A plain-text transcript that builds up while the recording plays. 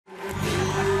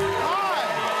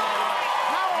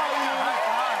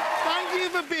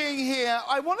Yeah,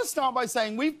 I want to start by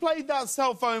saying we've played that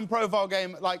cell phone profile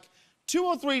game like 2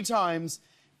 or 3 times.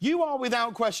 You are,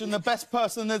 without question, the best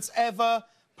person that's ever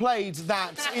played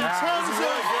that in terms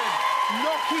of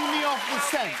knocking me off the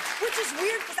scent. Which is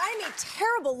weird, because I'm a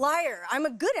terrible liar. I'm a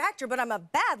good actor, but I'm a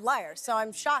bad liar, so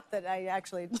I'm shocked that I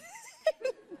actually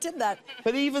did that.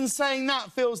 But even saying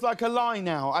that feels like a lie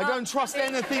now. I don't trust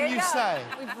anything you say.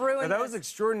 We've ruined That was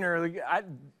extraordinarily...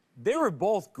 They were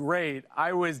both great.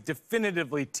 I was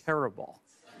definitively terrible.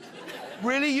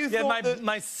 Really? You thought that...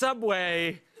 my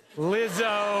Subway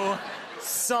Lizzo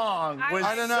song was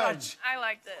I don't know. such I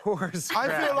liked it. horse I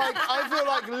crap. feel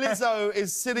like Lizzo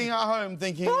is sitting at home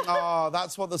thinking, oh,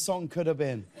 that's what the song could have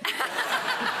been.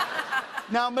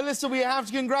 Now, Melissa, we have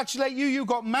to congratulate you. You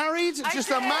got married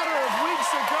just a matter of weeks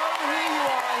ago. Here you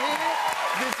are here,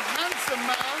 this handsome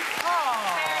man.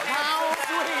 How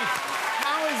sweet.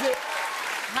 How is it?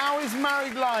 How is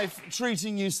married life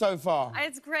treating you so far?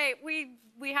 It's great.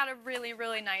 We had a really,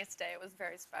 really nice day. It was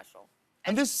very special.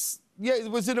 And this, yeah,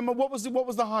 was it? What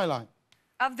was the highlight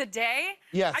of the day?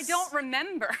 Yes. I don't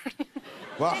remember.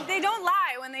 Wow. They don't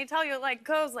lie when they tell you it like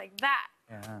goes like that.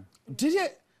 Yeah. Did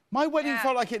it? My wedding Yeah.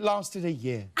 felt like it lasted a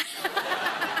year.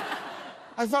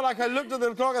 I felt like I looked at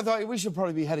the clock. I thought we should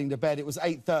probably be heading to bed. It was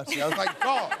 8:30. I was like,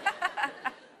 God.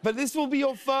 But this will be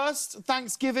your first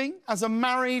Thanksgiving as a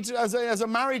married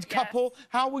couple. Yes.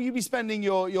 How will you be spending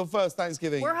your first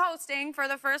Thanksgiving? We're hosting for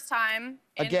the first time.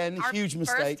 Again, huge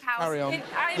mistake. Carry on.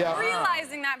 I'm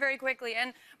realizing that very quickly.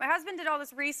 And my husband did all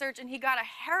this research, and he got a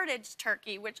heritage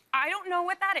turkey, which I don't know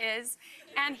what that is.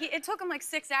 And it took him like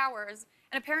 6 hours.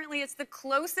 And apparently it's the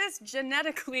closest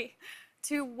genetically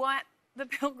to what the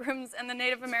Pilgrims and the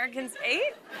Native Americans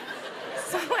ate.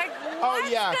 So, like, Oh,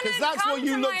 yeah, because that's what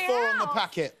you look for on the house?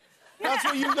 packet. That's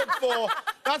what you look for.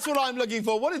 That's what I'm looking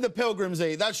for. What did the Pilgrims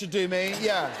eat? That should do me,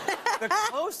 yeah. The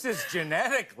closest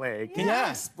genetically. Can you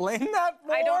Yeah. explain that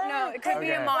more? I don't know. It could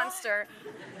be a Okay. monster.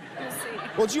 We'll see.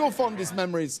 What's your fondest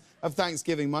memories of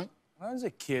Thanksgiving, Mike? When I was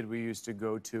a kid, we used to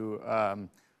go to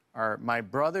my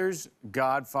brother's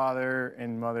godfather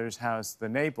and mother's house, the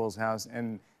Naples house,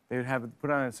 and they would have put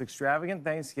on this extravagant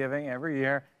Thanksgiving every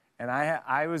year. And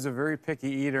I was a very picky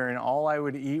eater, and all I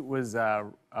would eat was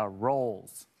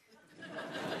rolls.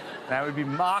 And I would be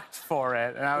mocked for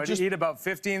it, and I would eat about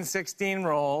 15, 16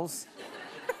 rolls.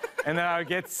 And then I would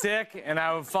get sick, and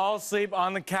I would fall asleep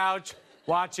on the couch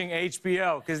watching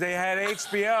HBO, because they had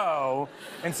HBO.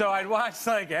 And so I'd watch,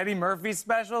 like, Eddie Murphy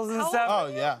specials and stuff. Oh,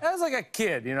 yeah. I was like a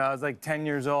kid, you know, I was like 10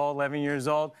 years old, 11 years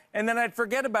old. And then I'd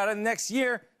forget about it. Next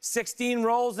year, 16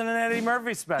 rolls in an Eddie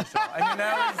Murphy special. I mean,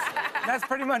 that's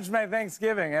pretty much my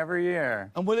Thanksgiving every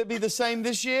year. And will it be the same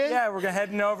this year? Yeah, we're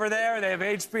heading over there. They have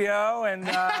HBO, and...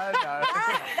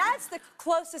 That's the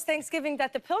closest Thanksgiving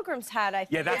that the Pilgrims had, I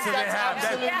think. Yeah, that's what they have.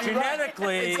 absolutely That, right.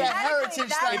 genetically... It's a heritage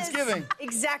That is Thanksgiving.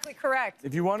 exactly correct.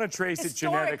 If you want to trace it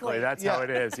genetically, Historically. that's how it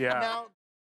is, yeah. Now,